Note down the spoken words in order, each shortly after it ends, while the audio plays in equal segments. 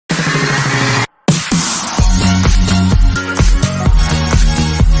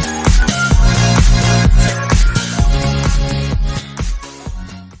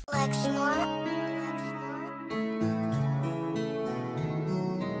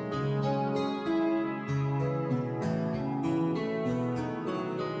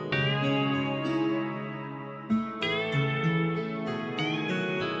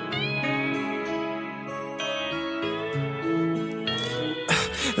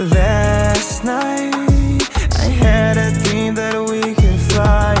Last night I had a dream that we could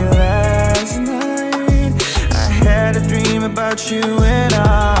fly. Last night I had a dream about you and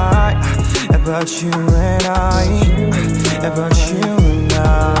I, about you and I, about you and I.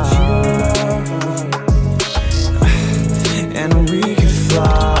 And we could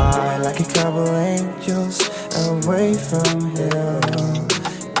fly like a couple angels away from here,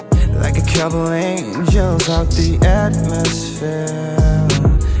 like a couple angels out the atmosphere.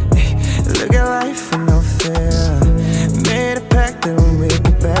 Look at life with no fear. Made a pact that when we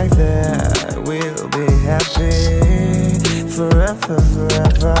get back there, we'll be happy forever,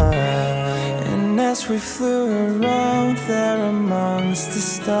 forever. And as we flew around there amongst the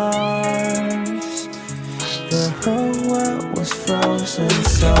stars, the whole world was frozen.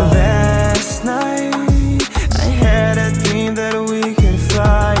 So last night I had a dream that we could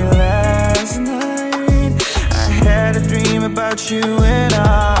fly. Last night I had a dream about you and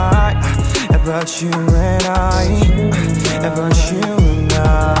I, about you and I, about you and I.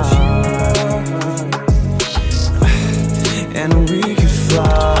 And we could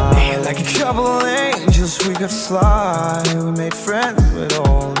fly like a couple of angels. We could fly. We made friends with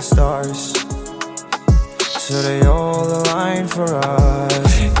all the stars, so they all aligned for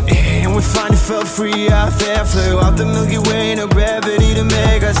us. And we finally felt free out there. Flew out the Milky Way, no gravity to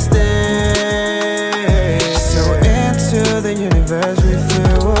make us stay. So into the universe we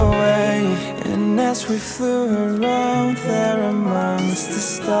flew away. And as we flew around there amongst the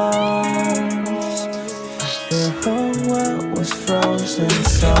stars, the whole world was frozen.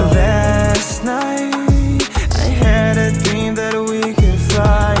 So last night I had a dream that we could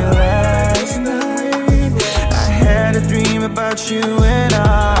fly. Last night I had a dream about you and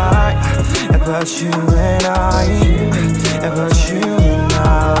I, about you and I, about you and I.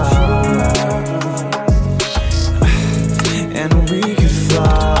 And we could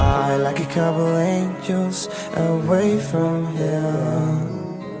fly like a couple angels away from here.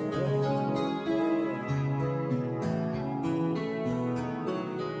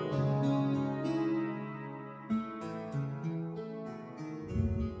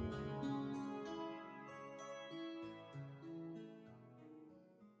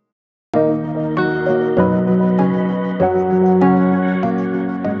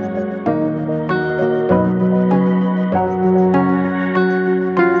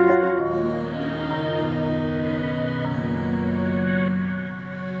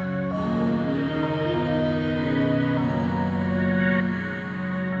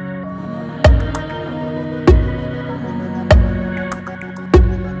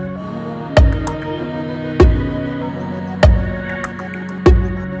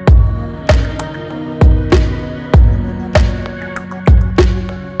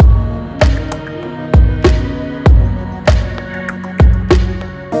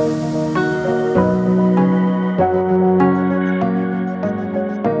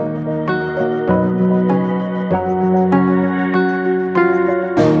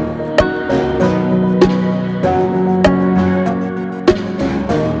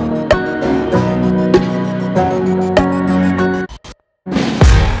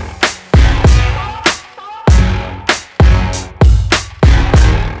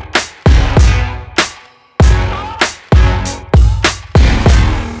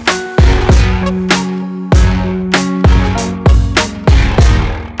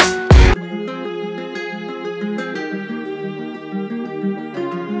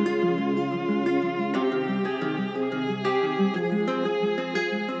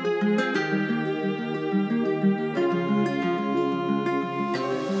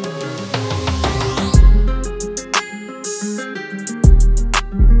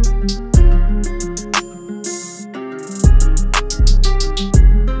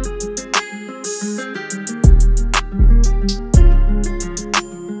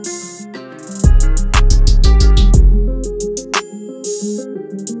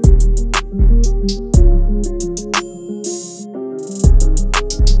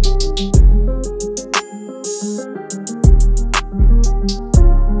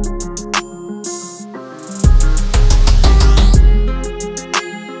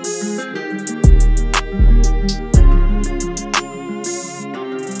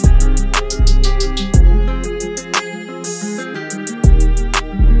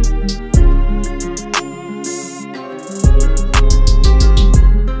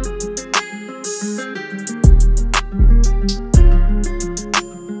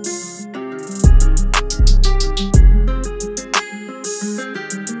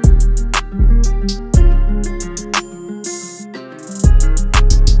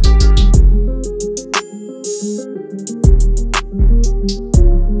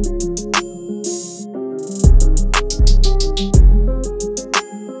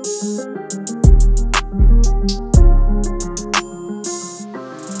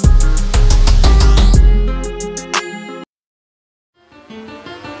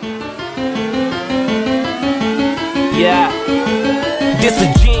 Yeah, this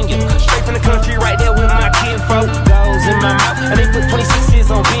Virginia, straight from the country, right there with my kinfolk. Goes in my mouth, and they put 26s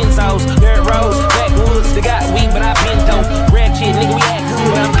on benzos. Dirt roads, backwoods, they got weed, but I been dope. Rare kid, nigga, we act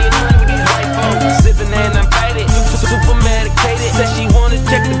good, I'm getting money with these white folks. Sippin' and I'm faded, super medicated. Said she wanna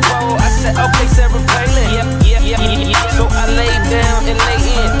check the bowl, I said, okay, Sarah Palin. Yep. So I lay down and lay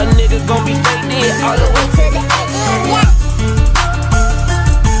in, a nigga gon' be faded all the way to the AM, yeah.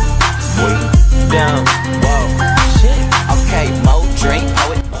 Boy, down, whoa. Okay, more drink,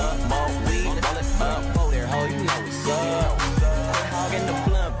 pour it up, more weed, roll it up, whoa there, ho, you know what's up. Hog in the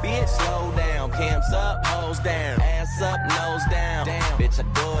blunt, bitch, slow down, cams up, hoes down, ass up, nose down, damn, bitch, I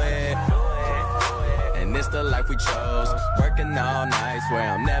do it. And it's the life we chose, working all night,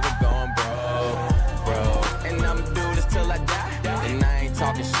 swear I'm never going broke. And I'ma do this till I die, and I ain't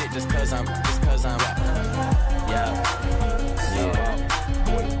talking shit just cause I'm yeah.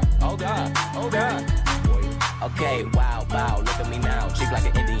 Oh God. Okay, wow, look at me now. Cheap like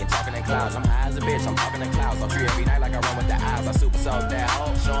an Indian, talking in clouds. I'm high as a bitch, I'm talking in clouds. I'm tree every night like I run with the eyes. I super soak that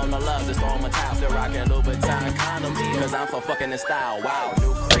hoe. Show 'em the love, just throw 'em a towel. Still rockin' Louboutin condoms, cause I'm for fucking in style. Wow,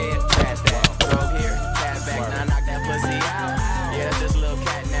 new crib, trash that. Drove here, cash back, now knock that pussy out. Yeah, that's just a little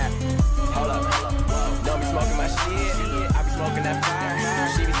cat nap. Hold up, whoa. Don't be smoking my shit, I be smoking that fire.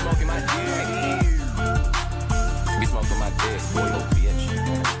 She be smoking my dick. Be smoking my dick, boy, little bitch.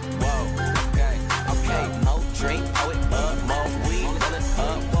 Okay, more drink, pour it up, more weed, roll it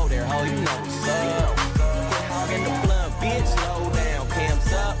up, whoa there, ho, you know what's up. Quit hogging the blunt, bitch, slow down,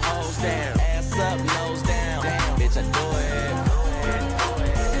 cams up, hoes down, ass up, nose down, damn, bitch, I do it.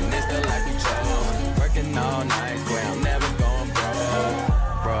 And this the life we chose, working all night, swear I'm never going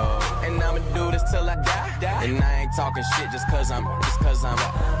broke. And I'ma do this till I die, and I ain't talking shit just cause I'm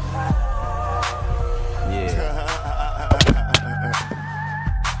yeah.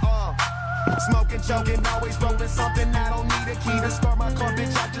 Smoking, choking, always rolling something. I don't need a key to start my car,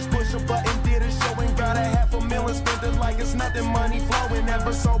 bitch. I just push a button, did a show and got $500,000. Spent it like it's nothing, money flowing.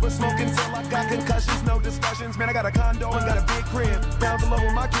 Never sober, smoking till I got concussions. No discussions, man. I got a condo and got a big crib. Down below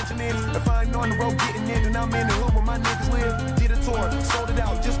where my kitchen is. If I ain't on the road getting in, and I'm in the hood where my niggas live. Did a tour, sold it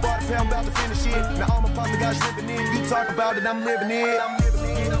out, just bought a pound, about to finish it. Now all my pasta got dripping in. You talk about it, I'm living it. I'm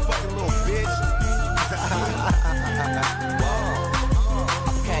living it, a fucking little bitch.